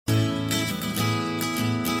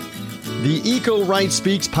The Eco Right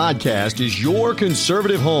Speaks podcast is your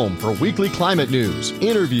conservative home for weekly climate news,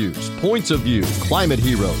 interviews, points of view, climate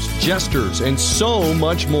heroes, jesters, and so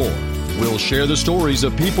much more. We'll share the stories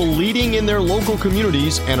of people leading in their local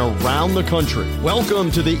communities and around the country.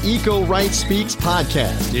 Welcome to the Eco Right Speaks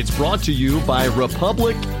podcast. It's brought to you by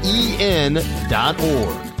RepublicEN.org.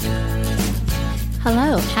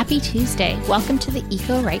 Hello, happy Tuesday. Welcome to the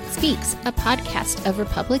Eco Right Speaks, a podcast of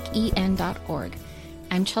RepublicEN.org.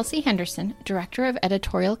 I'm Chelsea Henderson, Director of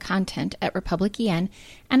Editorial Content at RepublicEN,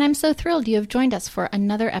 and I'm so thrilled you have joined us for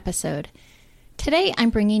another episode. Today, I'm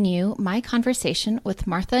bringing you my conversation with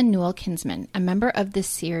Martha Newell-Kinsman, a member of the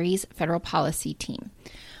Ceres Federal Policy Team.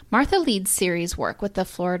 Martha leads Ceres work with the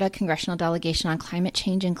Florida Congressional Delegation on Climate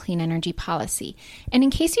Change and Clean Energy Policy. And in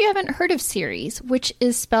case you haven't heard of Ceres, which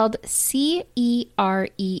is spelled Ceres,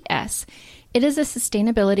 it is a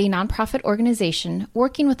sustainability nonprofit organization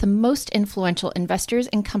working with the most influential investors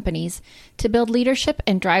and companies to build leadership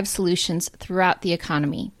and drive solutions throughout the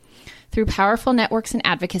economy. Through powerful networks and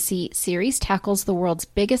advocacy, Ceres tackles the world's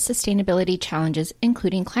biggest sustainability challenges,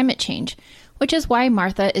 including climate change, which is why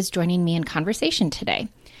Martha is joining me in conversation today.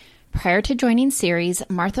 Prior to joining Ceres,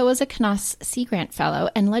 Martha was a Knaus Sea Grant Fellow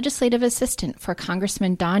and legislative assistant for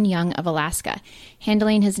Congressman Don Young of Alaska,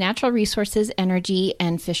 handling his natural resources, energy,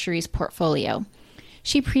 and fisheries portfolio.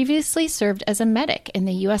 She previously served as a medic in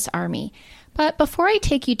the U.S. Army. But before I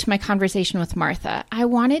take you to my conversation with Martha, I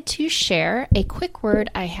wanted to share a quick word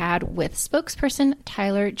I had with spokesperson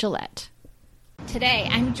Tyler Gillett. Today,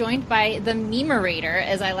 I'm joined by the memerator,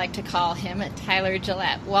 as I like to call him, Tyler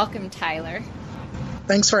Gillett. Welcome, Tyler.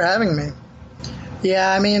 Thanks for having me.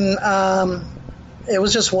 Yeah, I mean, it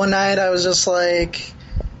was just one night I was just like,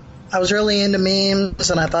 I was really into memes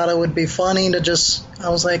and I thought it would be funny to I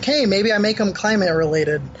was like, hey, maybe I make them climate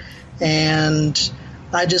related. And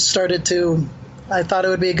I just I thought it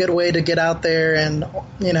would be a good way to get out there and,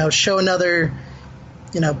 show another,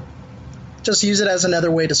 just use it as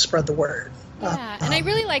another way to spread the word. Yeah, and I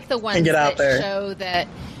really like the ones that show that,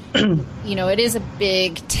 it is a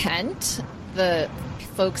big tent, the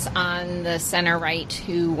folks on the center right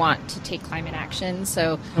who want to take climate action.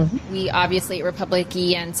 So we obviously at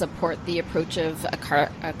RepublicEN support the approach of a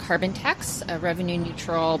carbon tax, a revenue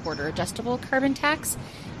neutral, border adjustable carbon tax.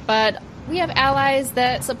 But we have allies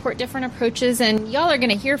that support different approaches, and y'all are going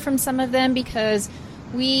to hear from some of them because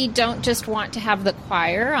we don't just want to have the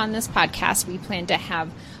choir on this podcast. We plan to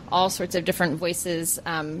have all sorts of different voices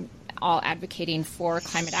all advocating for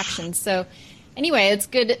climate action. So anyway, it's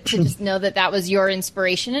good to just know that was your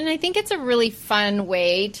inspiration, and I think it's a really fun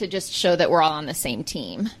way to just show that we're all on the same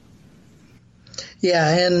team.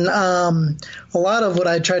 Yeah, and a lot of what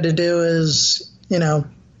I try to do is,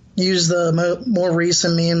 use the more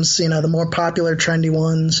recent memes, the more popular, trendy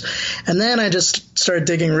ones. And then I just started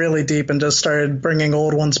digging really deep and just started bringing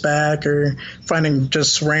old ones back or finding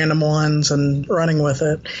just random ones and running with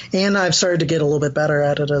it. And I've started to get a little bit better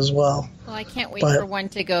at it as well. Well, I can't wait for one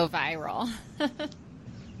to go viral.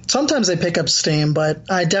 Sometimes they pick up steam,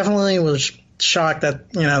 but I definitely was shocked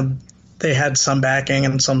that, they had some backing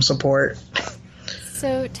and some support.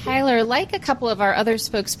 So, Tyler, like a couple of our other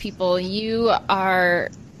spokespeople, you are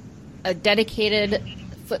a dedicated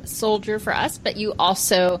foot soldier for us, but you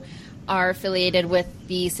also are affiliated with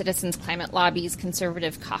the Citizens Climate Lobby's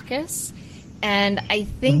Conservative Caucus. And I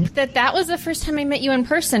think that was the first time I met you in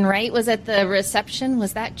person, right? Was at the reception.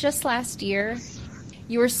 Was that just last year?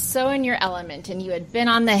 You were so in your element, and you had been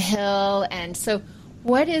on the Hill. And so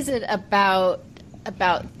what is it about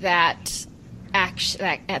that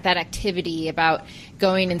activity, about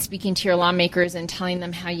going and speaking to your lawmakers and telling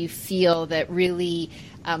them how you feel, that really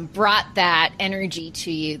brought that energy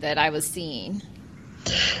to you that I was seeing?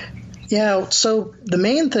 Yeah, so the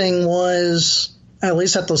main thing was, at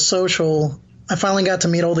least at the social, I finally got to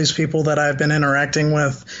meet all these people that I've been interacting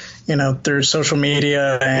with, through social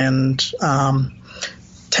media and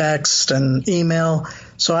text and email.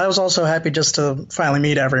 So I was also happy just to finally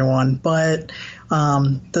meet everyone. But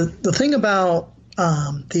the thing about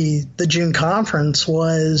the June conference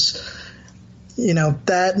was,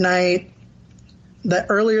 that night, that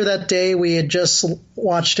earlier that day, we had just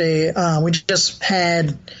watched we just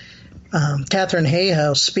had Katharine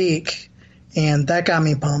Hayhoe speak, and that got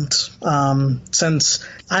me pumped. Since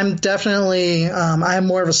I'm definitely, I have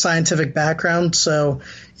more of a scientific background, so,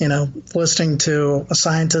 listening to a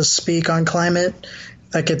scientist speak on climate,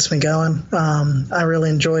 that gets me going. I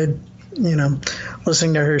really enjoyed,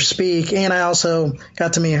 listening to her speak, and I also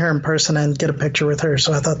got to meet her in person and get a picture with her,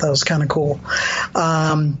 so I thought that was kind of cool.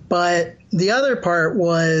 But the other part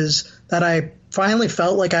was that I finally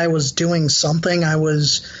felt like I was doing something. I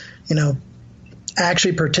was,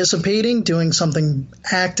 actually participating, doing something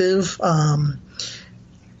active,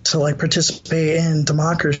 to like participate in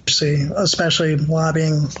democracy, especially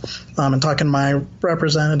lobbying and talking to my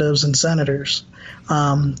representatives and senators.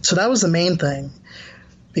 So that was the main thing,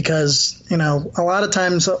 because, you know, a lot of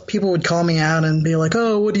times people would call me out and be like,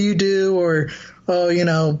 oh, what do you do? Or, oh, you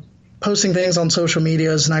know, posting things on social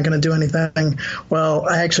media is not going to do anything. Well,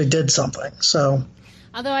 I actually did something. So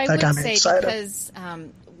although I would say excited. Because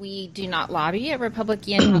we do not lobby at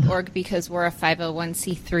Republican.org because we're a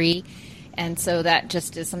 501c3. And so that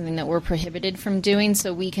just is something that we're prohibited from doing.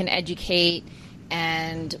 So we can educate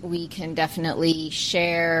and we can definitely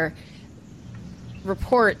share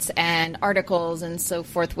reports and articles and so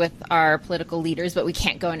forth with our political leaders, but we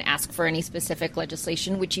can't go and ask for any specific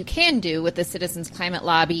legislation, which you can do with the Citizens Climate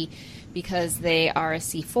Lobby because they are a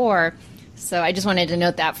C4. So I just wanted to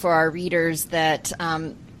note that for our readers that,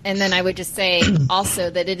 and then I would just say also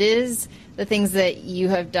that it is the things that you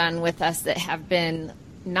have done with us that have been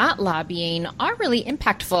not lobbying are really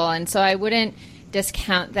impactful. And so I wouldn't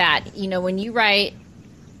discount that. You know, when you write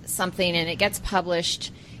something and it gets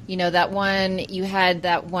published, you know, you had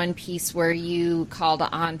that one piece where you called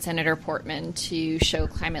on Senator Portman to show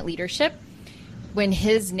climate leadership. When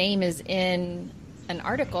his name is in an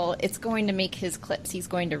article, it's going to make his clips. He's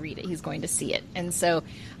going to read it. He's going to see it. And so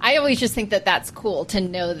I always just think that that's cool to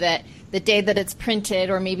know that the day that it's printed,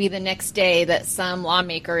 or maybe the next day, that some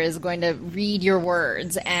lawmaker is going to read your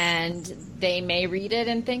words and they may read it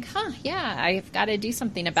and think, yeah, I've got to do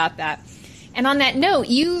something about that. And on that note,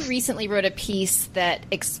 you recently wrote a piece that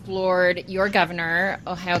explored your governor,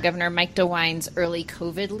 Ohio Governor Mike DeWine's early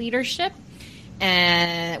COVID leadership,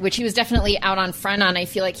 which he was definitely out on front on. I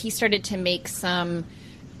feel like he started to make some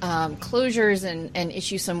closures and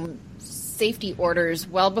issue some safety orders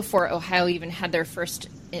well before Ohio even had their first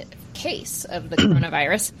case of the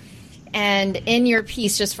coronavirus. And in your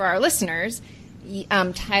piece, just for our listeners,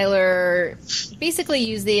 Tyler basically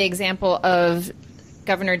used the example of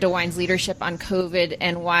Governor DeWine's leadership on COVID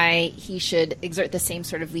and why he should exert the same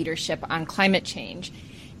sort of leadership on climate change.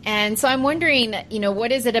 And so I'm wondering, you know,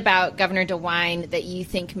 what is it about Governor DeWine that you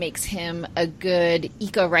think makes him a good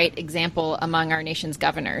eco-right example among our nation's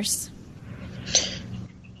governors?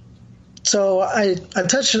 So I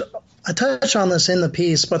touched on this in the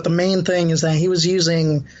piece, but the main thing is that he was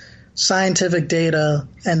using scientific data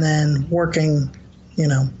and then working, you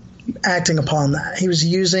know, acting upon that. He was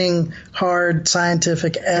using hard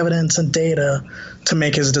scientific evidence and data to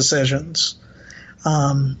make his decisions.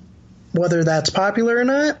 Whether that's popular or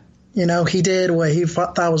not, you know, he did what he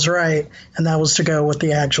thought was right, and that was to go with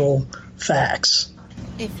the actual facts.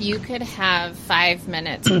 If you could have 5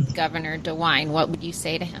 minutes with Governor DeWine, what would you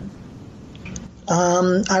say to him?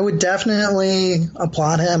 I would definitely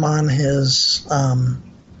applaud him on his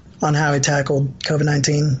on how he tackled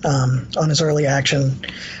COVID-19, on his early action,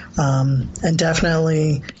 and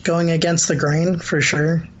definitely going against the grain for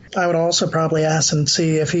sure. I would also probably ask and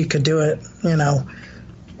see if he could do it, you know,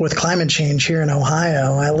 with climate change here in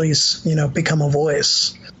Ohio, at least, you know, become a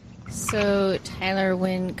voice. So, Tyler,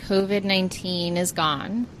 when COVID-19 is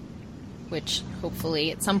gone, which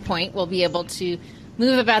hopefully at some point we'll be able to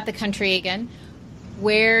move about the country again,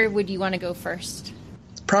 where would you want to go first?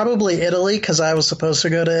 Probably Italy, because I was supposed to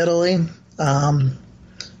go to Italy. I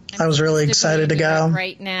was really excited to go.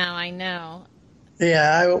 Right now, I know.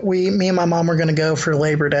 Yeah, me and my mom were going to go for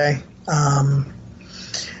Labor Day,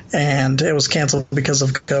 and it was canceled because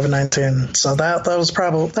of COVID-19. So that'd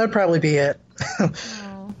probably be it.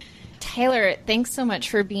 Oh. Tyler, thanks so much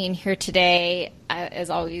for being here today. As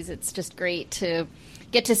always, it's just great to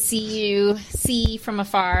get to see from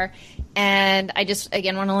afar. And I just,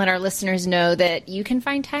 again, want to let our listeners know that you can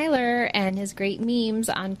find Tyler and his great memes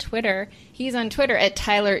on Twitter. He's on Twitter at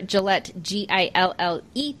Tyler Gillette, GILLETTE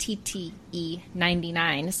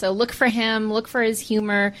 99. So look for him, look for his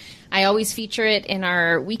humor. I always feature it in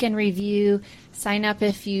our weekend review. Sign up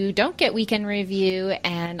if you don't get weekend review,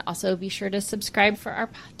 and also be sure to subscribe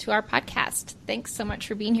to our podcast. Thanks so much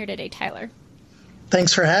for being here today, Tyler.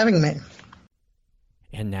 Thanks for having me.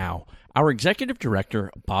 And now, our Executive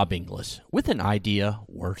Director, Bob Inglis, with an idea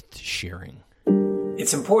worth sharing.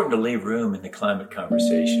 It's important to leave room in the climate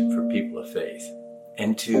conversation for people of faith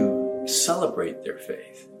and to celebrate their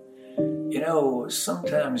faith. You know,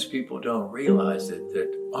 sometimes people don't realize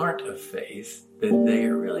that aren't of faith, that they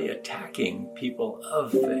are really attacking people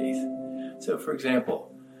of faith. So, for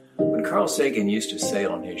example, when Carl Sagan used to say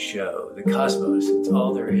on his show, the cosmos, it's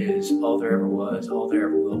all there is, all there ever was, all there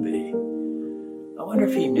ever will be, I wonder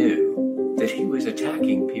if he knew that he was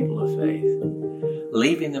attacking people of faith,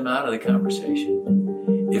 leaving them out of the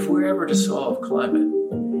conversation. If we're ever to solve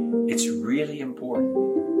climate, it's really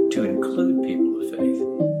important to include people of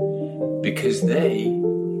faith because they,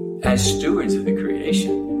 as stewards of the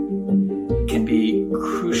creation, can be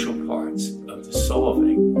crucial parts of the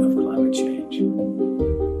solving of climate change.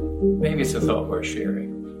 Maybe it's a thought worth sharing.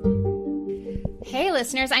 Hey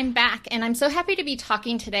listeners, I'm back, and I'm so happy to be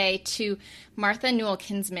talking today to Martha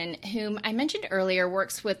Newell-Kinsman, whom I mentioned earlier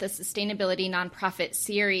works with the Sustainability Nonprofit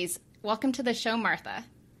Ceres. Welcome to the show, Martha.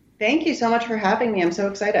 Thank you so much for having me. I'm so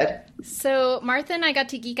excited. So Martha and I got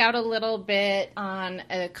to geek out a little bit on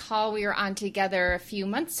a call we were on together a few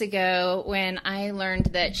months ago when I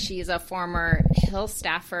learned that she's a former Hill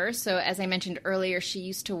staffer. So as I mentioned earlier, she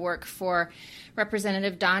used to work for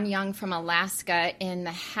Representative Don Young from Alaska in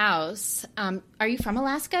the House. Are you from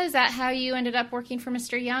Alaska? Is that how you ended up working for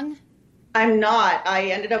Mr. Young? I'm not. I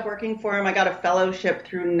ended up working for him. I got a fellowship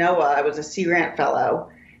through NOAA. I was a Sea Grant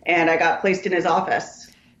Fellow, and I got placed in his office.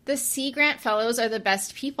 The Sea Grant Fellows are the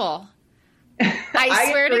best people. I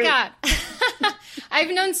swear to God. I've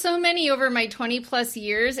known so many over my 20 plus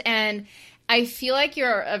years, and I feel like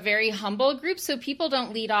you're a very humble group, so people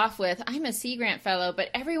don't lead off with, I'm a Sea Grant Fellow, but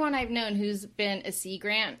everyone I've known who's been a Sea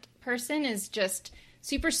Grant person is just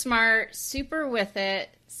super smart, super with it.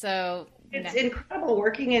 So it's incredible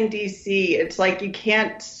working in DC. It's like you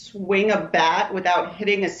can't swing a bat without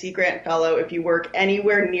hitting a Sea Grant Fellow if you work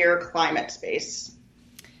anywhere near climate space.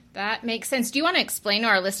 That makes sense. Do you want to explain to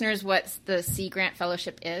our listeners what the Sea Grant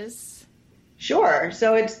Fellowship is? Sure.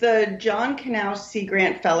 So it's the John Knaus Sea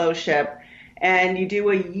Grant Fellowship, and you do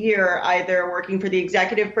a year either working for the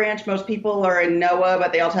executive branch. Most people are in NOAA,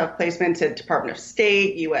 but they also have placements at Department of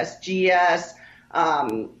State, USGS,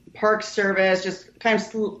 Park Service, just kind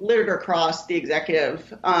of littered across the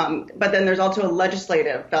executive. But then there's also a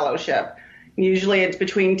legislative fellowship. Usually it's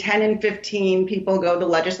between 10 and 15 people go the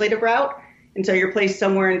legislative route. And so you're placed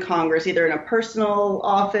somewhere in Congress, either in a personal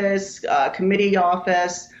office, committee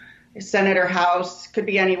office, Senate or House, could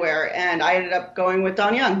be anywhere. And I ended up going with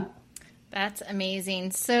Don Young. That's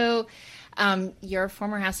amazing. So you're a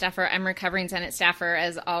former House staffer. I'm a recovering Senate staffer,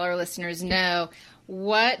 as all our listeners know.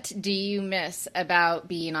 What do you miss about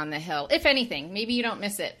being on the Hill? If anything, maybe you don't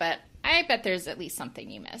miss it, but I bet there's at least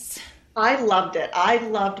something you miss. I loved it. I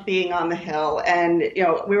loved being on the Hill. And, you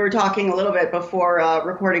know, we were talking a little bit before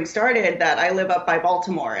recording started that I live up by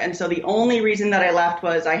Baltimore. And so the only reason that I left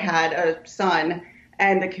was I had a son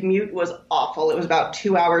and the commute was awful. It was about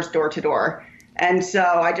 2 hours door to door. And so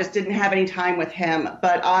I just didn't have any time with him.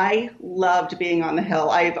 But I loved being on the Hill.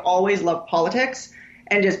 I've always loved politics,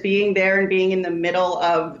 and just being there and being in the middle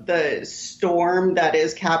of the storm that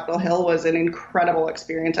is Capitol Hill was an incredible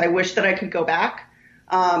experience. I wish that I could go back.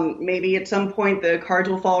 Maybe at some point the cards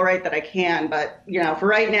will fall right that I can, but you know, for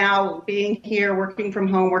right now, being here, working from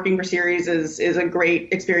home, working for Ceres is a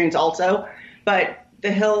great experience also. But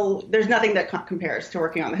the Hill, there's nothing that compares to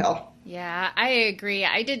working on the Hill. Yeah, I agree.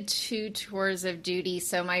 I did 2 tours of duty.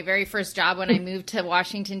 So my very first job when I moved to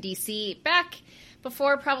Washington, D.C., back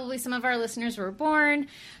before probably some of our listeners were born,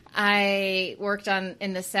 I worked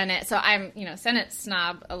in the Senate. So I'm, Senate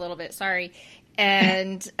snob a little bit, sorry.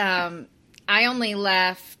 And, I only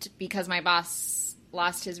left because my boss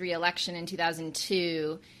lost his reelection in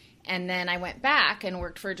 2002, and then I went back and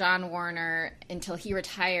worked for John Warner until he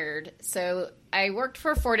retired. So I worked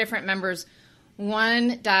for 4 different members.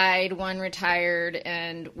 One died, one retired,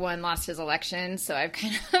 and one lost his election. So I've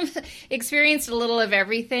kind of experienced a little of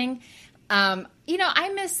everything. I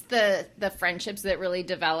miss the friendships that really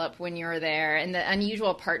develop when you're there, and the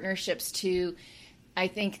unusual partnerships too. I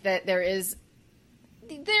think that there is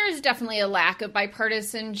definitely a lack of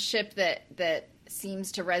bipartisanship that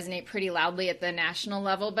seems to resonate pretty loudly at the national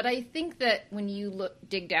level. But I think that when you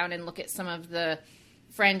dig down and look at some of the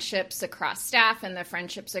friendships across staff and the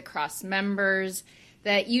friendships across members,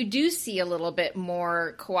 that you do see a little bit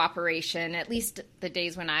more cooperation, at least the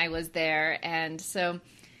days when I was there. And so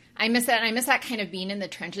I miss that. And I miss that kind of being in the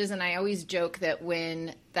trenches. And I always joke that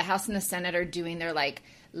when the House and the Senate are doing their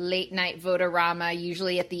late night vote-a-rama,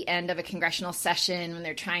 usually at the end of a ccongressional session when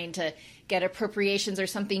they're trying to get appropriations or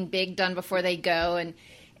something big done before they go.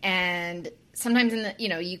 And sometimes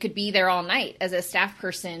you could be there all night as a staff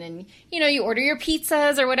person, and, you order your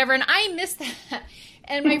pizzas or whatever. And I miss that.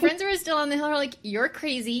 And my friends who are still on the Hill are like, you're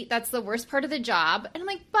crazy. That's the worst part of the job. And I'm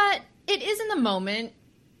like, but it is in the moment.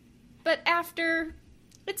 But after,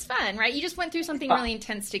 it's fun, right? You just went through something really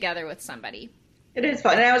intense together with somebody. It is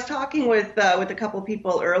fun. And I was talking with a couple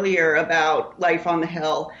people earlier about life on the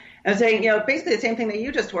Hill. I was saying, basically the same thing that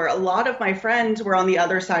you just were. A lot of my friends were on the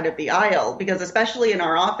other side of the aisle because, especially in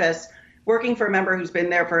our office, working for a member who's been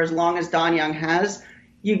there for as long as Don Young has,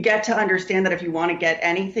 you get to understand that if you want to get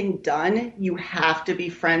anything done, you have to be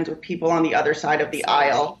friends with people on the other side of the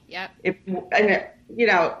aisle. Yep.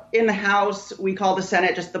 In the House, we call the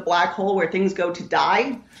Senate just the black hole where things go to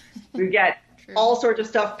die. We get all sorts of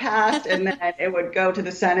stuff passed, and then it would go to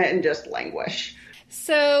the Senate and just languish.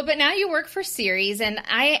 So, but now you work for Ceres, and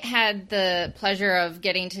I had the pleasure of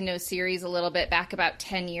getting to know Ceres a little bit back about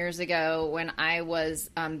 10 years ago when I was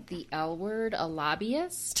the L word, a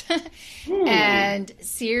lobbyist. And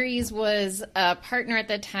Ceres was a partner at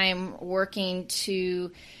the time working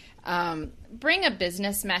to bring a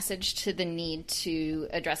business message to the need to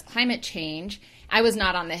address climate change. I was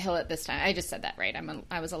not on the Hill at this time. I just said that right.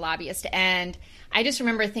 I was a lobbyist. And I just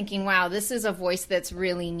remember thinking, wow, this is a voice that's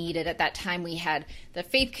really needed. At that time, we had the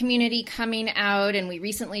faith community coming out, and we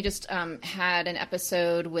recently just had an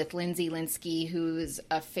episode with Lindsay Linsky, who's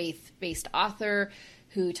a faith-based author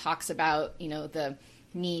who talks about, the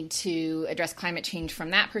need to address climate change from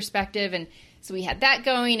that perspective. And so we had that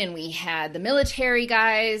going, and we had the military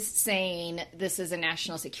guys saying this is a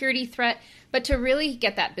national security threat. But to really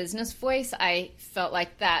get that business voice, I felt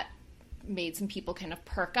like that made some people kind of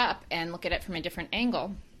perk up and look at it from a different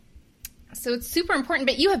angle. So it's super important.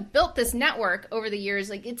 But you have built this network over the years.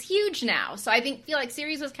 Like, it's huge now. So I feel like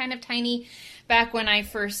Ceres was kind of tiny back when I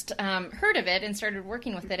first heard of it and started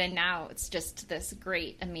working with it. And now it's just this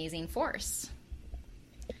great, amazing force.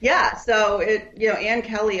 Yeah, so Ann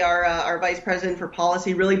Kelly, our vice president for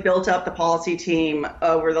policy, really built up the policy team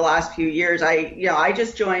over the last few years. I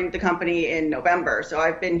just joined the company in November, so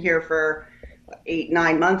I've been here for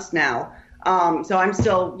 8-9 months now. So I'm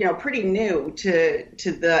still pretty new to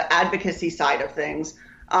the advocacy side of things.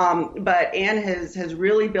 But Ann has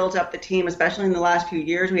really built up the team, especially in the last few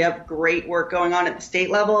years. We have great work going on at the state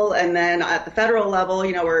level, and then at the federal level,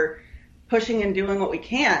 we're pushing and doing what we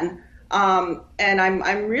can. And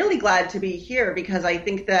I'm really glad to be here because I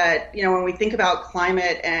think that, when we think about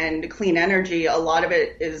climate and clean energy, a lot of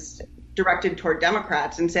it is directed toward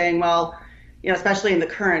Democrats and saying, well, especially in the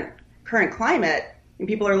current climate, and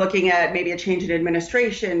people are looking at maybe a change in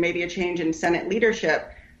administration, maybe a change in Senate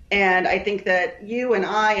leadership. And I think that you and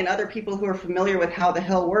I and other people who are familiar with how the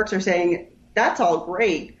Hill works are saying that's all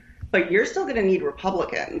great, but you're still going to need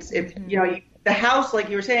Republicans. If, the House, like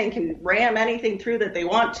you were saying, can ram anything through that they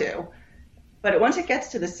want to. But once it gets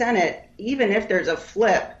to the Senate, even if there's a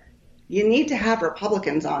flip, you need to have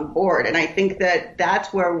Republicans on board. And I think that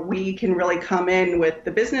that's where we can really come in with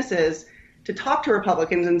the businesses to talk to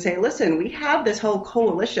Republicans and say, listen, we have this whole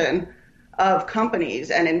coalition of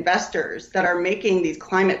companies and investors that are making these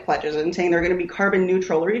climate pledges and saying they're going to be carbon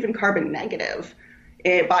neutral or even carbon negative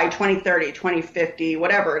by 2030, 2050,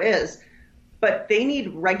 whatever it is. But they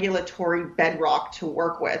need regulatory bedrock to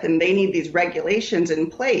work with, and they need these regulations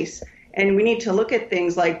in place. And we need to look at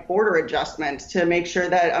things like border adjustments to make sure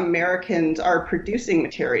that Americans are producing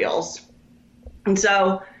materials. And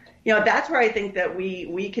so, that's where I think that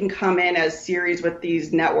we can come in as Ceres with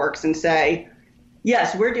these networks and say,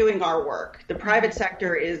 yes, we're doing our work. The private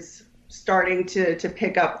sector is starting to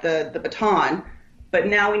pick up the baton, but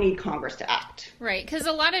now we need Congress to act. Right, because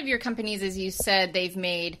a lot of your companies, as you said, they've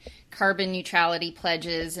made carbon neutrality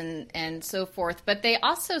pledges and so forth, but they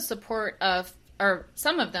also support or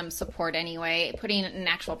some of them support anyway, putting an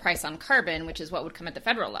actual price on carbon, which is what would come at the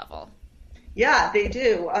federal level. Yeah, they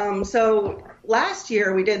do. So last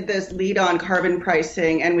year we did this lead on carbon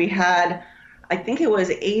pricing, and we had, I think it was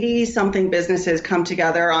 80-something businesses come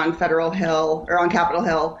together on Capitol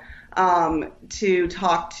Hill to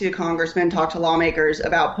talk to congressmen, talk to lawmakers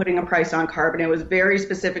about putting a price on carbon. It was very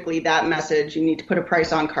specifically that message: you need to put a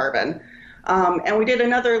price on carbon. And we did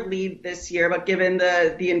another lead this year, but given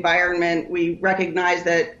the environment, we recognize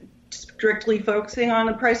that strictly focusing on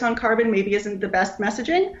the price on carbon maybe isn't the best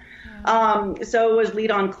messaging. So it was lead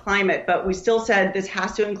on climate, but we still said this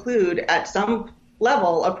has to include at some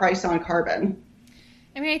level a price on carbon.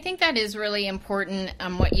 I think that is really important,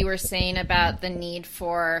 what you were saying about the need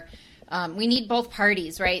for, we need both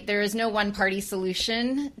parties, right? There is no one party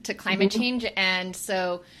solution to climate change. And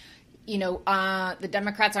so, the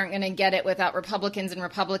Democrats aren't going to get it without Republicans, and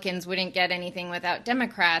Republicans wouldn't get anything without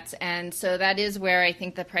Democrats. And so that is where I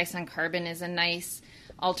think the price on carbon is a nice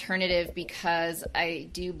alternative, because I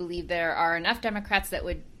do believe there are enough Democrats that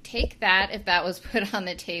would take that if that was put on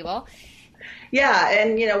the table. Yeah,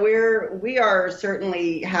 and we are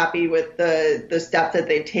certainly happy with the step that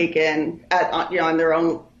they've taken on their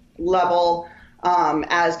own level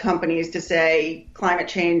as companies to say climate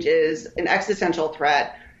change is an existential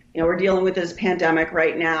threat. We're dealing with this pandemic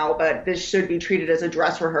right now, but this should be treated as a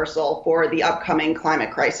dress rehearsal for the upcoming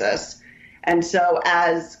climate crisis. And so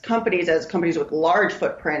as companies with large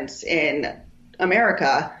footprints in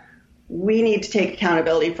America, we need to take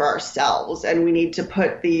accountability for ourselves, and we need to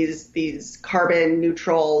put these carbon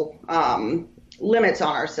neutral limits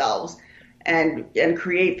on ourselves and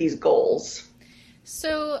create these goals.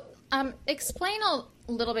 So explain a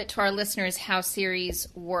little bit to our listeners how Ceres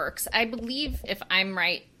works. I believe, if I'm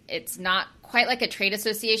right, it's not quite like a trade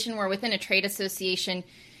association, where within a trade association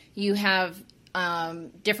you have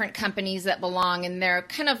different companies that belong, and they're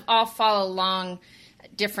kind of all fall along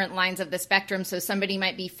different lines of the spectrum. So somebody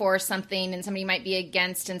might be for something and somebody might be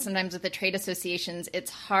against. And sometimes with the trade associations,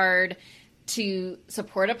 it's hard to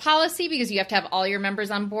support a policy because you have to have all your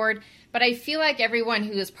members on board. But I feel like everyone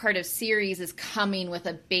who is part of Ceres is coming with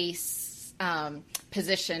a base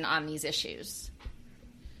position on these issues.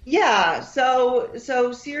 Yeah, so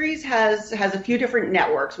Ceres has a few different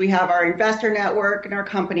networks. We have our investor network and our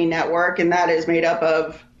company network, and that is made up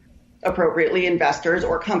of appropriately investors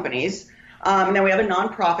or companies. And then we have a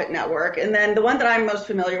nonprofit network. And then the one that I'm most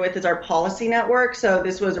familiar with is our policy network. So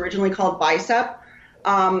this was originally called BICEP.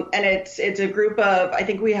 And it's a group of, I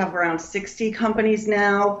think we have around 60 companies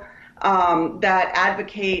now that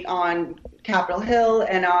advocate on Capitol Hill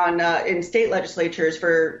and in state legislatures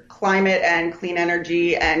for climate and clean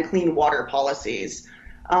energy and clean water policies.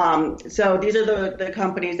 So these are the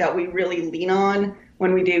companies that we really lean on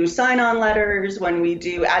when we do sign-on letters, when we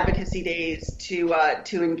do advocacy days to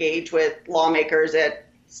engage with lawmakers at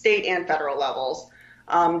state and federal levels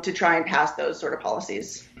to try and pass those sort of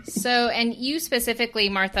policies. So, and you specifically,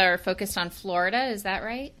 Martha, are focused on Florida, is that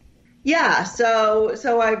right? Yeah, so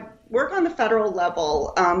I work on the federal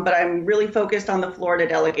level, but I'm really focused on the Florida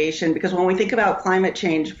delegation because when we think about climate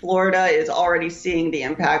change, Florida is already seeing the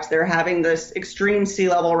impacts. They're having this extreme sea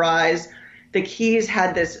level rise. The Keys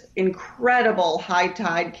had this incredible high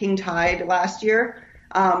tide, king tide last year,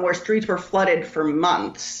 where streets were flooded for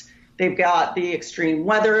months. They've got the extreme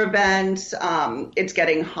weather events. It's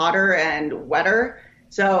getting hotter and wetter.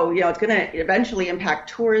 So, it's going to eventually impact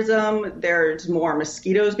tourism. There's more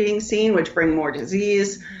mosquitoes being seen, which bring more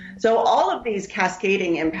disease. So all of these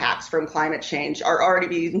cascading impacts from climate change are already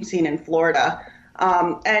being seen in Florida.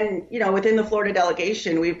 And within the Florida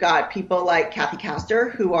delegation, we've got people like Kathy Castor,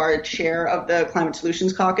 who are chair of the Climate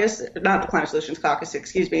Solutions Caucus, not the Climate Solutions Caucus,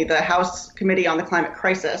 the House Committee on the Climate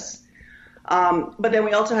Crisis. But then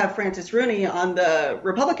we also have Francis Rooney on the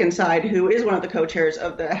Republican side, who is one of the co-chairs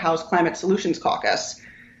of the House Climate Solutions Caucus.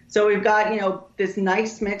 So we've got, this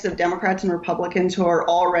nice mix of Democrats and Republicans who are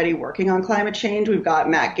already working on climate change. We've got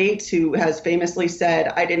Matt Gaetz, who has famously said,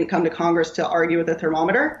 "I didn't come to Congress to argue with a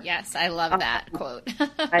thermometer." Yes, I love that quote.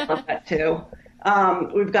 I love that too.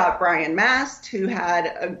 We've got Brian Mast, who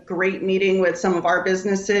had a great meeting with some of our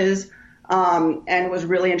businesses and was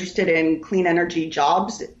really interested in clean energy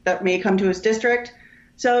jobs that may come to his district.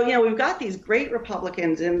 So, we've got these great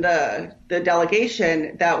Republicans in the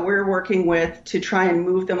delegation that we're working with to try and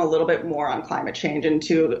move them a little bit more on climate change and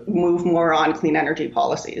to move more on clean energy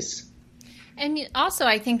policies. And also,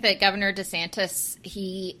 I think that Governor DeSantis,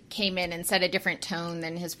 he came in and set a different tone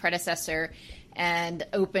than his predecessor and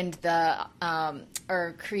opened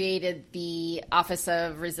created the Office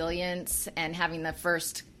of Resilience and having the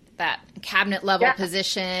first that cabinet level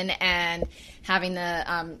position and having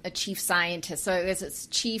a chief scientist. So it's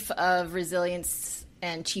chief of resilience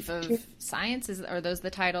and chief of science. Are those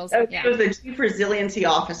the titles? It was the chief resiliency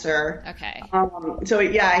officer. Okay.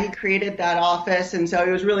 He created that office. And so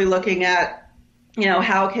he was really looking at,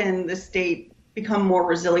 how can the state become more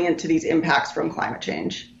resilient to these impacts from climate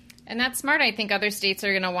change? And that's smart. I think other states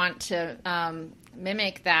are going to want to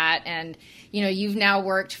mimic that. And, you've now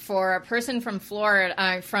worked for a person from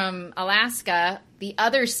from Alaska, the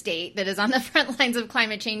other state that is on the front lines of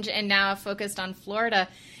climate change and now focused on Florida.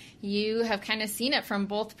 You have kind of seen it from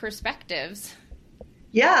both perspectives.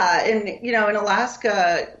 Yeah. And, in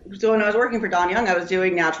Alaska, so when I was working for Don Young, I was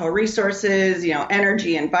doing natural resources,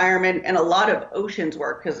 energy, environment, and a lot of oceans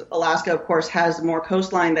work because Alaska, of course, has more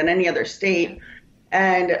coastline than any other state.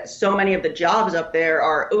 And so many of the jobs up there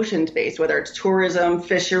are oceans-based, whether it's tourism,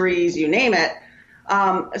 fisheries, you name it.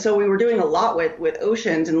 So we were doing a lot with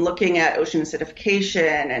oceans and looking at ocean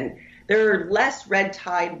acidification. And there are less red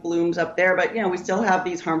tide blooms up there, but, we still have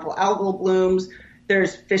these harmful algal blooms.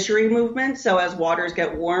 There's fishery movement. So as waters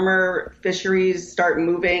get warmer, fisheries start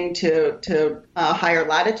moving to higher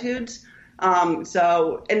latitudes. And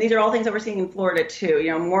these are all things that we're seeing in Florida, too,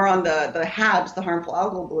 more on the HABs, the harmful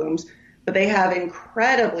algal blooms. But they have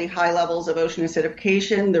incredibly high levels of ocean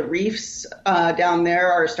acidification. The reefs down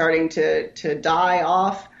there are starting to die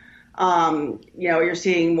off. You're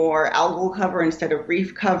seeing more algal cover instead of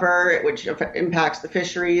reef cover, which impacts the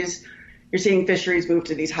fisheries. You're seeing fisheries move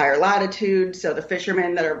to these higher latitudes. So the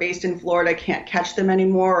fishermen that are based in Florida can't catch them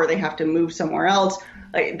anymore, or they have to move somewhere else.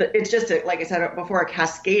 It's just, like I said before, a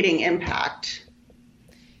cascading impact.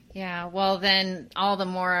 Yeah, well, then all the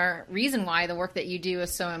more reason why the work that you do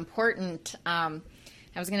is so important. I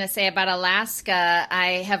was going to say about Alaska,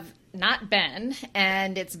 I have not been,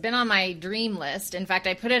 and it's been on my dream list. In fact,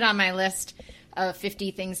 I put it on my list of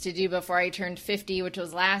 50 things to do before I turned 50, which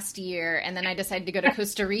was last year. And then I decided to go to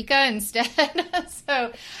Costa Rica instead.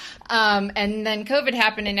 And then COVID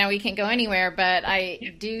happened and now we can't go anywhere, but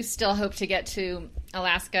I do still hope to get to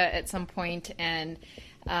Alaska at some point and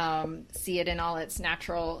see it in all its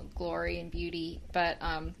natural glory and beauty. But,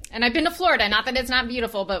 and I've been to Florida, not that it's not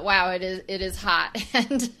beautiful, but wow, it is hot.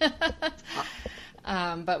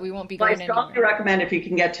 And, but we won't be going anywhere. I strongly recommend if you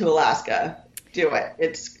can get to Alaska, do it.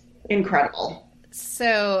 It's incredible.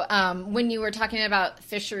 So when you were talking about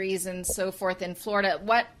fisheries and so forth in Florida,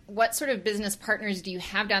 what sort of business partners do you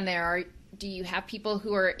have down there? Or do you have people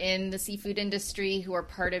who are in the seafood industry who are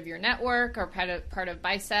part of your network or part of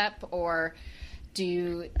BICEP, or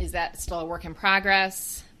is that still a work in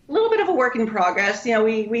progress? A little bit of a work in progress. You know,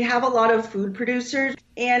 we have a lot of food producers,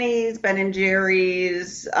 Annie's, Ben &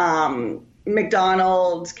 Jerry's,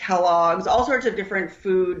 McDonald's, Kellogg's, all sorts of different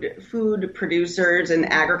food producers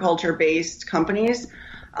and agriculture-based companies.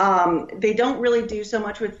 They don't really do so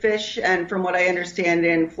much with fish, and from what I understand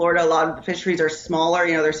in Florida, a lot of the fisheries are smaller.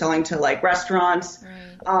 You know, they're selling to like restaurants.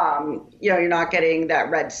 Right. You know, you're not getting that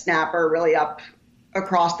red snapper really up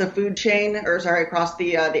across the food chain, across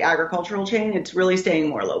the agricultural chain. It's really staying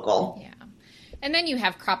more local. Yeah. And then you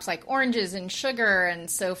have crops like oranges and sugar and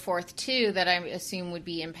so forth, too, that I assume would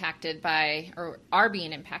be impacted by or are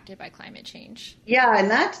being impacted by climate change. Yeah, and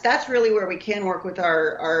that's really where we can work with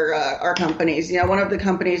our companies. You know, one of the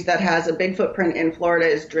companies that has a big footprint in Florida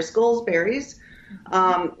is Driscoll's Berries.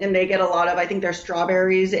 And they get a lot of, I think they're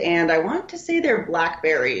strawberries, and I want to say they're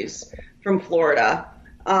blackberries from Florida.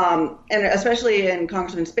 And especially in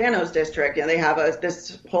Congressman Spano's district, you know, they have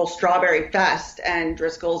this whole strawberry fest, and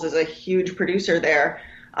Driscoll's is a huge producer there.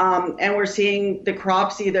 And we're seeing the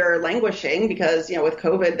crops either languishing because, you know, with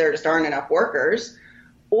COVID, there just aren't enough workers,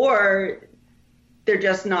 or they're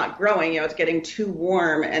just not growing. You know, it's getting too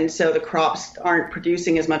warm, and so the crops aren't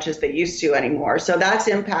producing as much as they used to anymore. So that's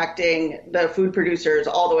impacting the food producers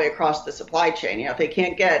all the way across the supply chain. You know, if they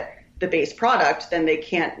can't get the base product, then they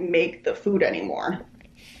can't make the food anymore.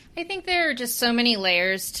 I think there are just so many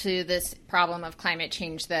layers to this problem of climate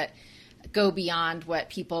change that go beyond what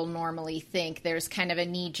people normally think. There's kind of a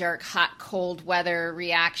knee-jerk hot, cold weather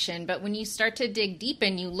reaction. But when you start to dig deep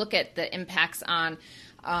and you look at the impacts on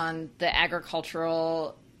the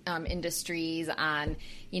agricultural industries, on,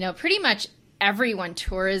 you know, pretty much everyone,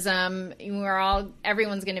 tourism,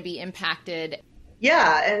 everyone's going to be impacted.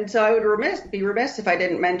 Yeah, and so I would be remiss if I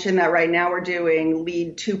didn't mention that right now we're doing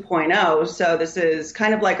LEAD 2.0. So this is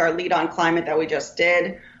kind of like our Lead on Climate that we just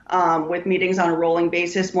did, with meetings on a rolling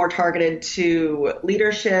basis, more targeted to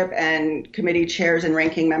leadership and committee chairs and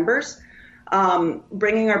ranking members.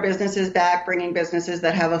 Bringing our businesses back, bringing businesses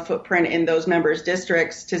that have a footprint in those members'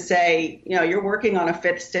 districts to say, you know, you're working on a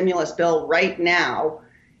fifth stimulus bill right now.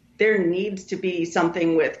 There needs to be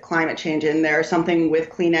something with climate change in there, something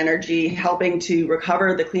with clean energy, helping to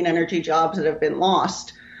recover the clean energy jobs that have been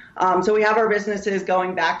lost. So we have our businesses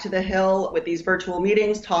going back to the Hill with these virtual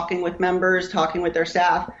meetings, talking with members, talking with their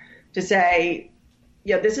staff to say,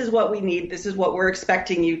 yeah, this is what we need. This is what we're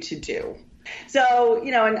expecting you to do. So,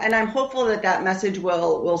 you know, and I'm hopeful that that message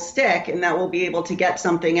will stick and that we'll be able to get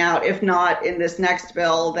something out. If not in this next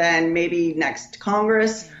bill, then maybe next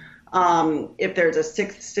Congress. If there's a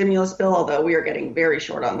sixth stimulus bill, although we are getting very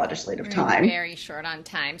short on legislative time. Very short on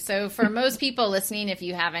time. So for most people listening, if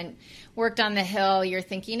you haven't worked on the Hill, you're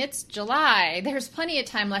thinking it's July. There's plenty of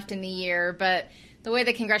time left in the year, but the way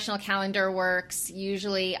the congressional calendar works,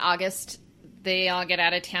 usually August, they all get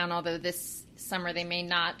out of town, although this summer they may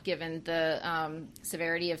not, given the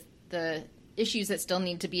severity of the issues that still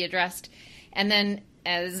need to be addressed. And then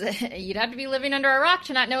as you'd have to be living under a rock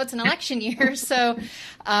to not know it's an election year. So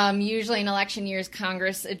usually in election years,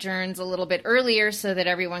 Congress adjourns a little bit earlier so that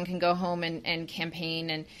everyone can go home and campaign.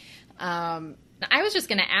 And I was just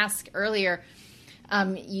going to ask earlier,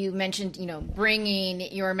 you mentioned, you know, bringing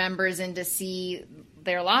your members in to see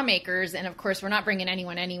their lawmakers. And of course, we're not bringing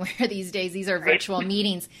anyone anywhere these days. These are virtual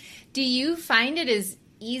meetings. Do you find it is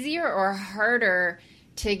easier or harder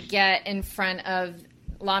to get in front of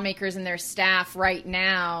lawmakers and their staff right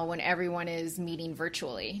now when everyone is meeting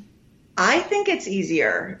virtually? I think it's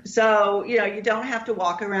easier. So, you don't have to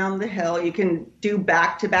walk around the Hill. You can do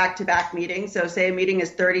back-to-back meetings. So say a meeting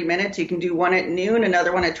is 30 minutes, you can do one at noon,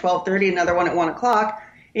 another one at 12:30, another one at 1 o'clock.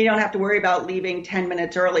 You don't have to worry about leaving 10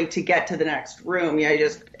 minutes early to get to the next room. You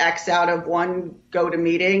just X out of one, go to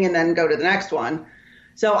meeting, and then go to the next one.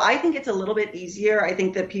 So I think it's a little bit easier. I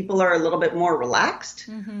think that people are a little bit more relaxed.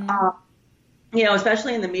 Mm-hmm.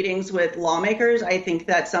 Especially in the meetings with lawmakers, I think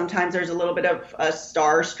that sometimes there's a little bit of a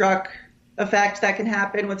starstruck effect that can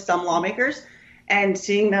happen with some lawmakers. And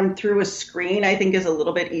seeing them through a screen, I think, is a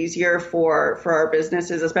little bit easier for our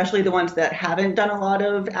businesses, especially the ones that haven't done a lot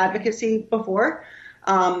of advocacy before.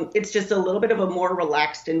 It's just a little bit of a more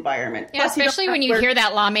relaxed environment. Yeah, plus, especially when you hear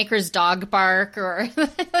that lawmaker's dog bark or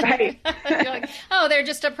right. You're like, oh, they're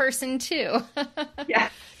just a person too. Yeah.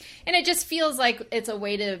 And it just feels like it's a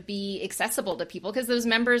way to be accessible to people because those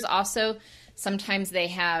members also, sometimes they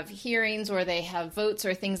have hearings or they have votes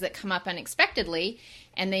or things that come up unexpectedly,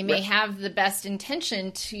 and they may have the best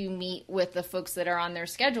intention to meet with the folks that are on their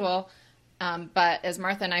schedule. But as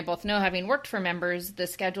Martha and I both know, having worked for members, the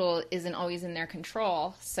schedule isn't always in their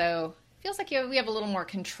control. So it feels like we have a little more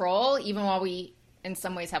control, even while we, in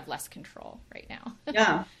some ways, have less control right now.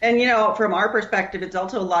 Yeah. And, from our perspective, it's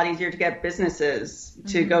also a lot easier to get businesses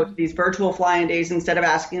to go to these virtual fly-in days instead of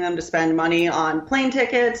asking them to spend money on plane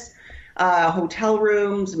tickets, hotel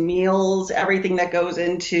rooms, meals, everything that goes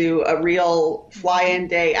into a real fly-in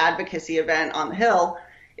day advocacy event on the Hill.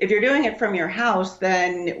 If you're doing it from your house,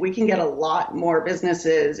 then we can get a lot more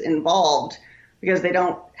businesses involved because they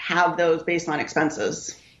don't have those baseline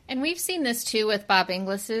expenses. And we've seen this too with Bob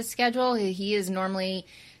Inglis's schedule. He is normally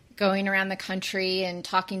going around the country and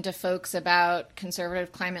talking to folks about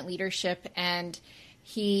conservative climate leadership. And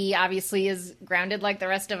he obviously is grounded like the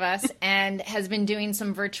rest of us and has been doing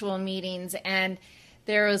some virtual meetings. And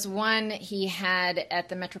there was one he had at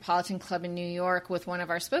the Metropolitan Club in New York with one of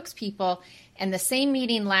our spokespeople. And the same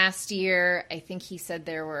meeting last year, I think he said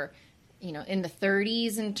there were, in the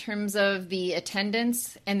 30s in terms of the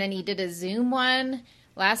attendance. And then he did a Zoom one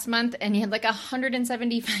last month, and he had like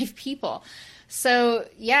 175 people. So,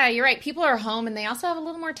 yeah, you're right. People are home, and they also have a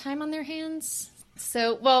little more time on their hands.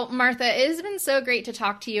 So, well, Martha, it has been so great to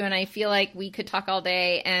talk to you, and I feel like we could talk all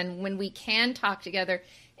day. And when we can talk together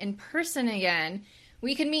in person again,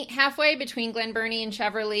 we can meet halfway between Glen Burnie and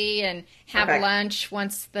Cheverly and have lunch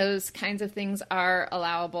once those kinds of things are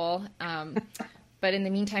allowable. But in the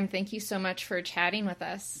meantime, thank you so much for chatting with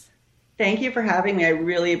us. Thank you for having me. I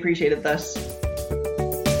really appreciated this.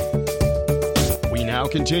 We now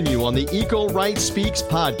continue on the Eco Right Speaks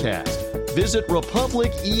podcast. Visit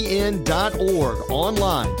republicen.org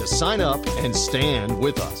online to sign up and stand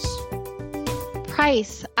with us.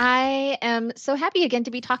 Price, I am so happy again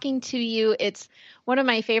to be talking to you. It's one of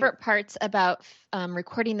my favorite parts about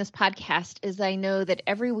recording this podcast is I know that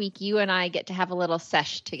every week you and I get to have a little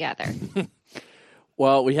sesh together.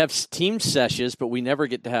 Well, we have team sessions, but we never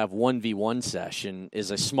get to have 1v1 session.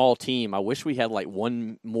 As a small team, I wish we had like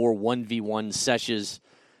one more 1v1 sessions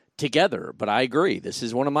together. But I agree. This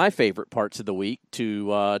is one of my favorite parts of the week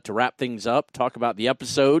to wrap things up, talk about the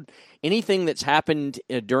episode, anything that's happened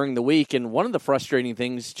during the week. And one of the frustrating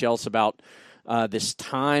things, Chelsea, about this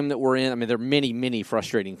time that we're in, I mean, there are many, many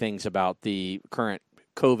frustrating things about the current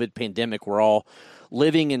COVID pandemic we're all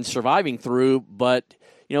living and surviving through, but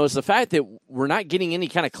it's the fact that we're not getting any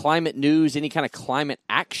kind of climate news, any kind of climate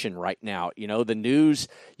action right now. The news,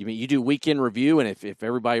 you do Weekend Review, and if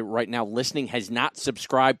everybody right now listening has not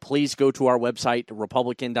subscribed, please go to our website,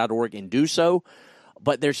 republican.org, and do so.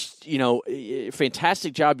 But there's, a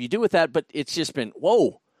fantastic job you do with that, but it's just been,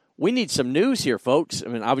 whoa, we need some news here, folks. I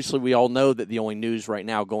mean, obviously we all know that the only news right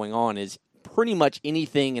now going on is pretty much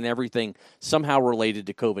anything and everything somehow related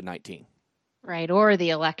to COVID-19. Right, or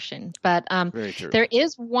the election. But there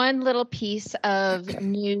is one little piece of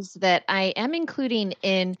news that I am including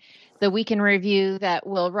in the Weekend Review that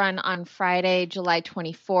will run on Friday, July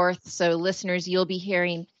 24th. So listeners, you'll be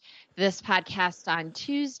hearing this podcast on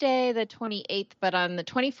Tuesday, the 28th, but on the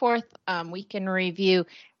 24th, Weekend Review.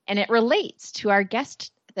 And it relates to our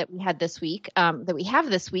guest that we have this week,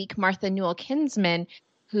 Martha Newell-Kinsman,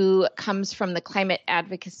 who comes from the climate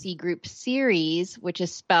advocacy group Ceres, which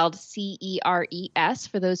is spelled CERES,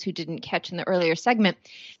 for those who didn't catch in the earlier segment.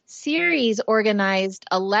 Ceres organized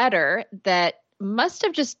a letter that must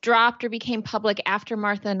have just dropped or became public after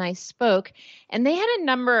Martha and I spoke, and they had a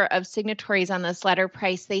number of signatories on this letter,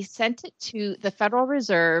 Price. They sent it to the Federal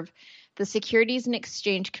Reserve, the Securities and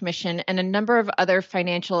Exchange Commission, and a number of other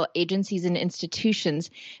financial agencies and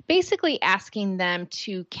institutions, basically asking them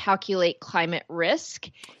to calculate climate risk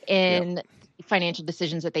in financial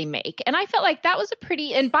decisions that they make. And I felt like that was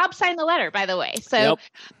and Bob signed the letter, by the way. So Yep.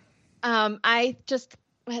 I just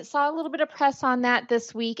saw a little bit of press on that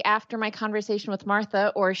this week after my conversation with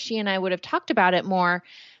Martha, or she and I would have talked about it more.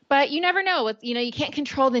 But you never know. You can't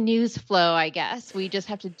control the news flow, I guess. We just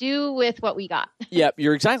have to do with what we got. Yeah,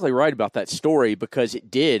 you're exactly right about that story, because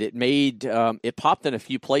it did. It made it popped in a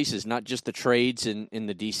few places, not just the trades in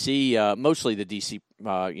the D.C., mostly the D.C.,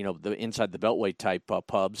 the inside the Beltway type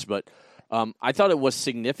pubs. But I thought it was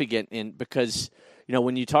significant because,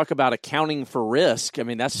 when you talk about accounting for risk, I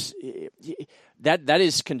mean, that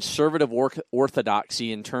is conservative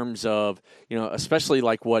orthodoxy in terms of, especially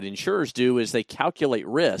like what insurers do is they calculate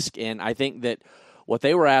risk. And I think that what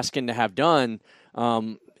they were asking to have done,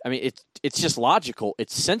 it's just logical.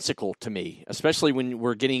 It's sensical to me, especially when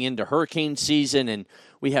we're getting into hurricane season and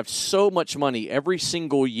we have so much money every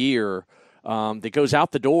single year that goes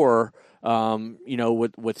out the door,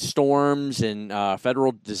 with storms and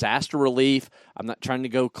federal disaster relief. I'm not trying to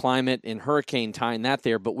go climate and hurricane tying that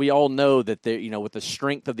there, but we all know that with the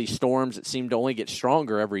strength of these storms that seem to only get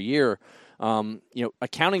stronger every year,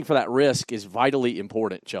 accounting for that risk is vitally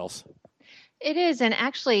important, Chelsea. It is, and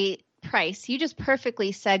actually, Price, you just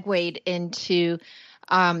perfectly segued into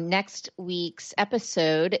next week's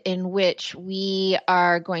episode, in which we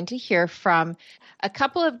are going to hear from a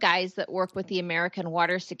couple of guys that work with the American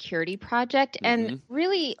Water Security Project. And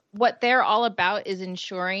really what they're all about is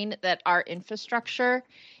ensuring that our infrastructure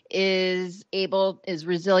is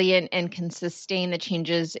resilient and can sustain the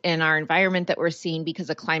changes in our environment that we're seeing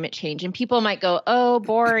because of climate change. And people might go, oh,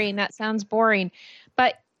 boring, that sounds boring.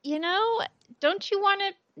 But, don't you want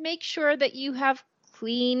to make sure that you have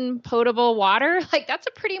clean, potable water? Like, that's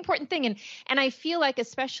a pretty important thing. And I feel like,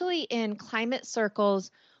 especially in climate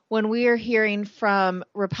circles, when we are hearing from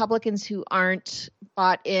Republicans who aren't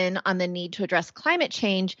bought in on the need to address climate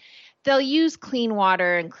change, they'll use clean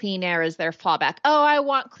water and clean air as their fallback. Oh, I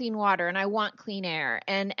want clean water and I want clean air.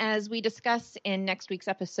 And as we discuss in next week's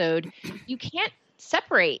episode, you can't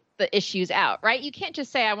separate the issues out, right? You can't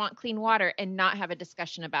just say, I want clean water and not have a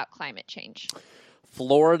discussion about climate change.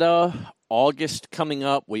 Florida, August coming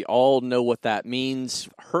up. We all know what that means.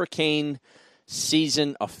 Hurricane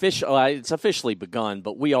season it's officially begun,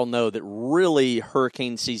 but we all know that really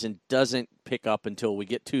hurricane season doesn't pick up until we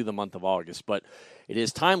get to the month of August. But it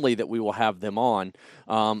is timely that we will have them on.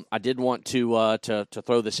 I did want to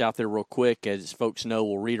throw this out there real quick. As folks know,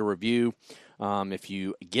 we'll read a review. If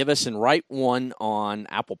you give us and write one on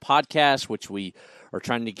Apple Podcasts, which we are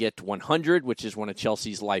trying to get to 100, which is one of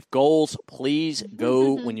Chelsea's life goals, please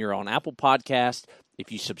go when you're on Apple Podcasts. If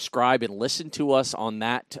you subscribe and listen to us on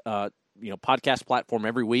that podcast platform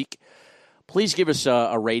every week, please give us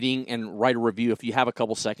a rating and write a review if you have a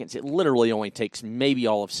couple seconds. It literally only takes maybe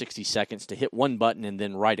all of 60 seconds to hit one button and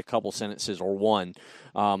then write a couple sentences or one.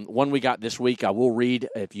 One we got this week, I will read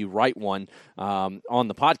if you write one on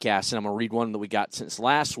the podcast, and I'm going to read one that we got since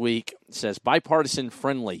last week. It says, bipartisan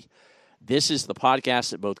friendly. This is the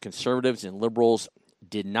podcast that both conservatives and liberals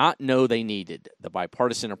did not know they needed. The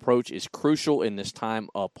bipartisan approach is crucial in this time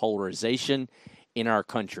of polarization in our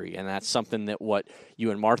country. And that's something that what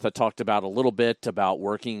you and Martha talked about a little bit about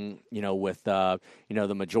working, with, the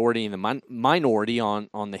majority and the minority on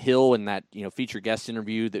the Hill and that, featured guest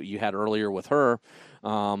interview that you had earlier with her.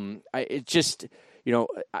 Having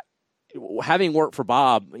worked for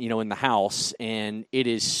Bob, in the House, and it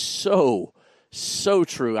is so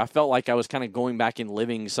true. I felt like I was kind of going back and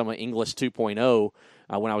living some of English 2.0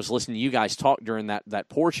 when I was listening to you guys talk during that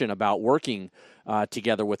portion about working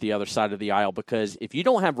together with the other side of the aisle. Because if you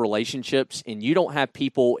don't have relationships and you don't have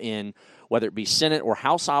people in, whether it be Senate or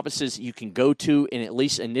House offices, you can go to and at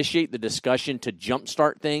least initiate the discussion to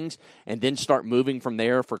jumpstart things and then start moving from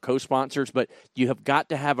there for co-sponsors. But you have got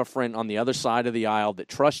to have a friend on the other side of the aisle that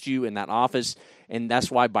trusts you in that office. And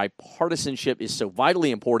that's why bipartisanship is so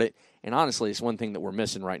vitally important. And honestly, it's one thing that we're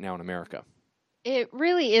missing right now in America. It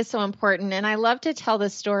really is so important. And I love to tell the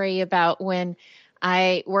story about when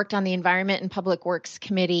I worked on the Environment and Public Works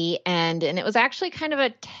Committee, and it was actually kind of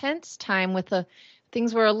a tense time with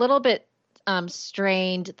things were a little bit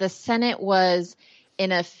strained. The Senate was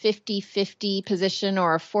in a 50-50 position,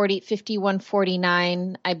 or a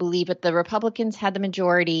 51-49, I believe, but the Republicans had the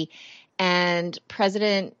majority, and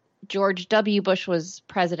President George W. Bush was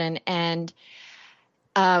president, and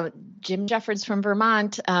Jim Jeffords from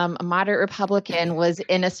Vermont, a moderate Republican, was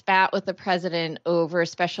in a spat with the president over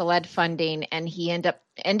special ed funding, and he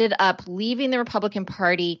ended up leaving the Republican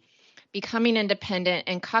Party becoming independent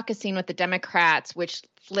and caucusing with the Democrats, which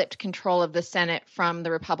flipped control of the Senate from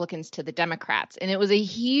the Republicans to the Democrats. And it was a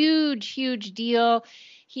huge, huge deal.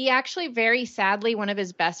 He actually, very sadly, one of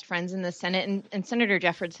his best friends in the Senate, and Senator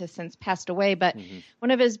Jeffords has since passed away, but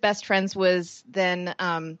one of his best friends was then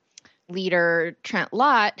leader Trent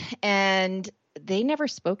Lott, and they never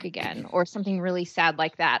spoke again, or something really sad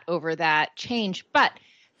like that over that change. But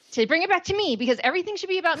to bring it back to me, because everything should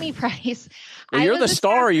be about me, Price. Well, you're the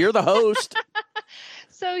star. You're the host.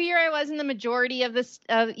 So here I was in the majority of the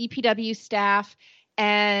EPW staff,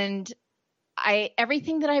 and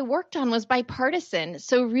everything that I worked on was bipartisan.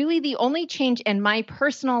 So really the only change in my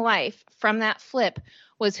personal life from that flip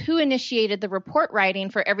was who initiated the report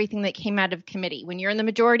writing for everything that came out of committee. When you're in the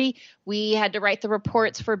majority, we had to write the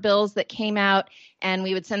reports for bills that came out, and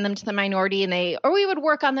we would send them to the minority, or we would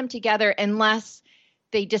work on them together unless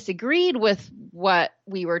they disagreed with what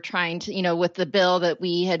we were trying to, with the bill that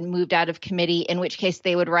we had moved out of committee, in which case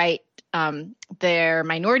they would write their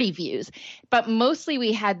minority views. But mostly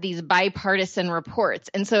we had these bipartisan reports.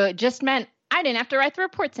 And so it just meant I didn't have to write the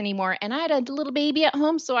reports anymore. And I had a little baby at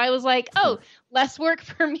home. So I was like, oh, less work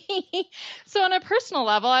for me. So on a personal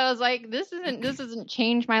level, I was like, this doesn't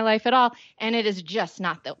change my life at all. And it is just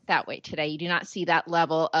not that way today. You do not see that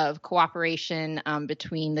level of cooperation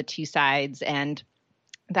between the two sides. And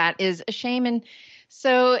that is a shame. And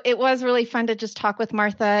so it was really fun to just talk with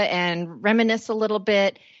Martha and reminisce a little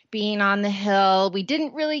bit. Being on the Hill, we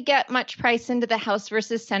didn't really get much Price into the House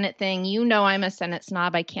versus Senate thing. I'm a Senate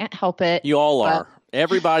snob. I can't help it. You all are.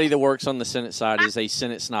 Everybody that works on the Senate side is a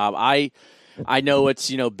Senate snob. I know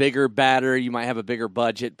it's, bigger, badder. You might have a bigger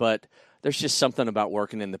budget, but there's just something about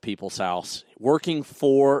working in the people's house, working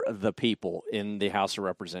for the people in the House of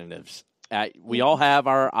Representatives. We all have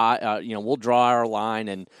our, we'll draw our line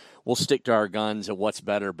and we'll stick to our guns of what's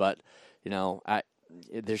better. But,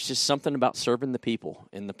 there's just something about serving the people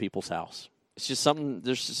in the people's house. There's just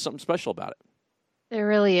something special about it. There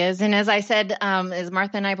really is. And as I said, as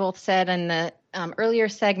Martha and I both said in the earlier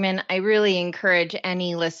segment, I really encourage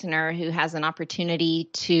any listener who has an opportunity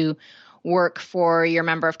to work for your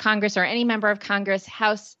member of Congress or any member of Congress,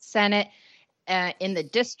 House, Senate, in the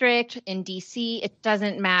district, in D.C., it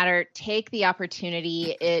doesn't matter. Take the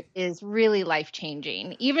opportunity. It is really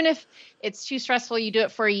life-changing. Even if it's too stressful, you do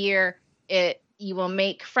it for a year, you will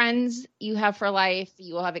make friends you have for life.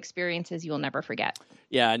 You will have experiences you will never forget.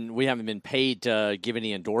 Yeah, and we haven't been paid to give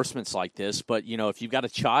any endorsements like this, but, if you've got a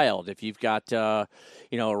child, if you've got, a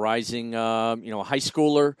rising, high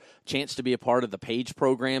schooler, chance to be a part of the PAGE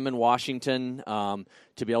program in Washington,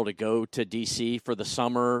 to be able to go to D.C. for the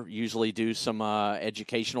summer, usually do some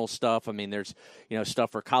educational stuff. I mean, there's,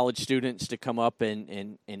 stuff for college students to come up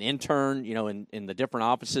and intern, in the different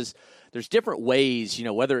offices. There's different ways,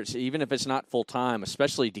 whether it's, even if it's not full-time,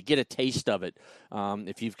 especially to get a taste of it.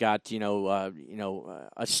 If you've got,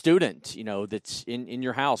 a student, that's in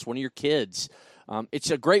your house, one of your kids, it's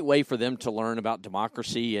a great way for them to learn about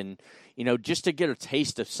democracy and, just to get a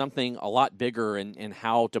taste of something a lot bigger and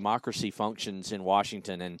how democracy functions in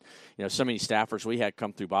Washington. And, so many staffers we had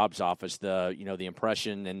come through Bob's office, the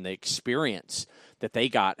impression and the experience that they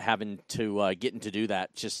got having to getting to do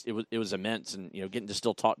that, just it was immense, and getting to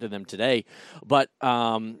still talk to them today. But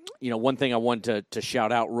one thing I wanted to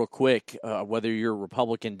shout out real quick, whether you're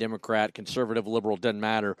Republican, Democrat, conservative, liberal, doesn't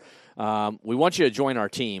matter. We want you to join our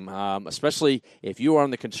team, especially if you are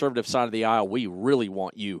on the conservative side of the aisle. We really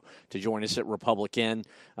want you to join us at Republican.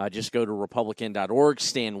 Just go to Republican.org.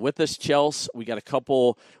 Stand with us, Chelsea. We got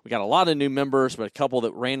a lot of new members, but a couple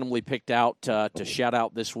that randomly picked out to shout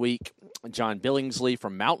out this week. John Billingsley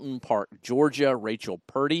from Mountain Park, Georgia. Rachel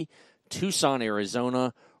Purdy, Tucson,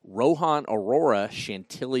 Arizona. Rohan Aurora,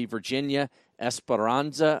 Chantilly, Virginia.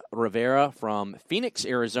 Esperanza Rivera from Phoenix,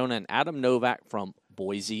 Arizona. And Adam Novak from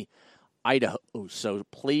Boise, Idaho. So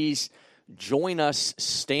please join us.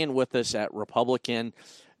 Stand with us at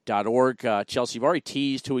Republican.org. Chelsea, you've already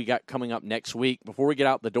teased who we got coming up next week. Before we get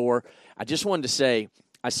out the door, I just wanted to say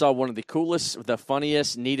I saw one of the coolest, the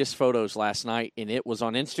funniest, neatest photos last night, and it was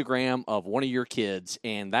on Instagram of one of your kids.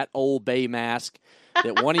 And that Old Bay mask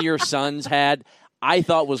that one of your sons had, I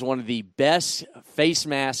thought was one of the best face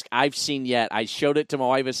masks I've seen yet. I showed it to my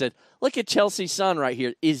wife and said, look at Chelsea's son right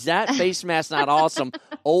here. Is that face mask not awesome?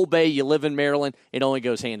 Old Bay, you live in Maryland. It only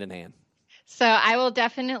goes hand in hand. So I will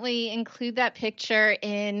definitely include that picture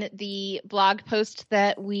in the blog post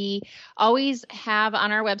that we always have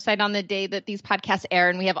on our website on the day that these podcasts air.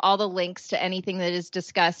 And we have all the links to anything that is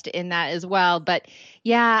discussed in that as well. But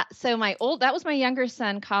yeah, so that was my younger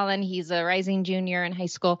son, Colin. He's a rising junior in high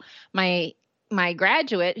school. My my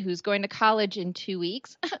graduate who's going to college in 2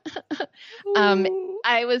 weeks,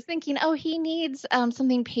 I was thinking, oh, he needs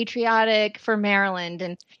something patriotic for Maryland.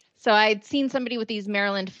 And so I'd seen somebody with these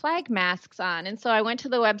Maryland flag masks on. And so I went to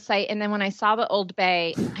the website. And then when I saw the Old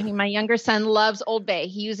Bay, I mean, my younger son loves Old Bay.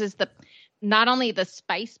 He uses not only the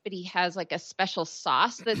spice, but he has like a special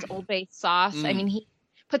sauce that's Old Bay sauce. I mean, he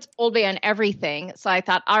puts Old Bay on everything. So I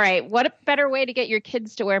thought, all right, what a better way to get your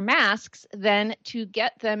kids to wear masks than to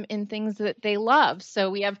get them in things that they love. So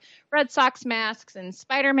we have Red Sox masks and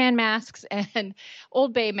Spider-Man masks and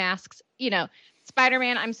Old Bay masks. You know,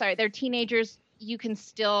 Spider-Man, I'm sorry, they're teenagers. You can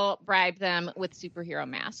still bribe them with superhero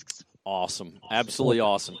masks. Awesome. Absolutely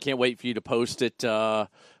awesome. Can't wait for you to post it for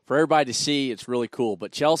everybody to see. It's really cool.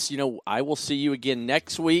 But Chelsea, I will see you again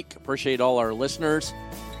next week. Appreciate all our listeners.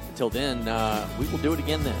 Until then, we will do it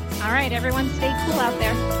again then. All right, everyone, stay cool out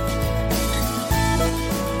there.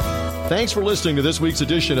 Thanks for listening to this week's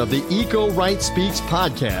edition of the Eco-Right Speaks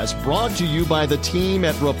podcast, brought to you by the team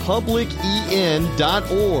at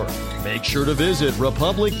republicen.org. Make sure to visit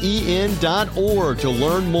republicen.org to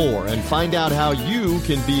learn more and find out how you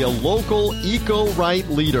can be a local Eco-Right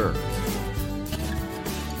leader.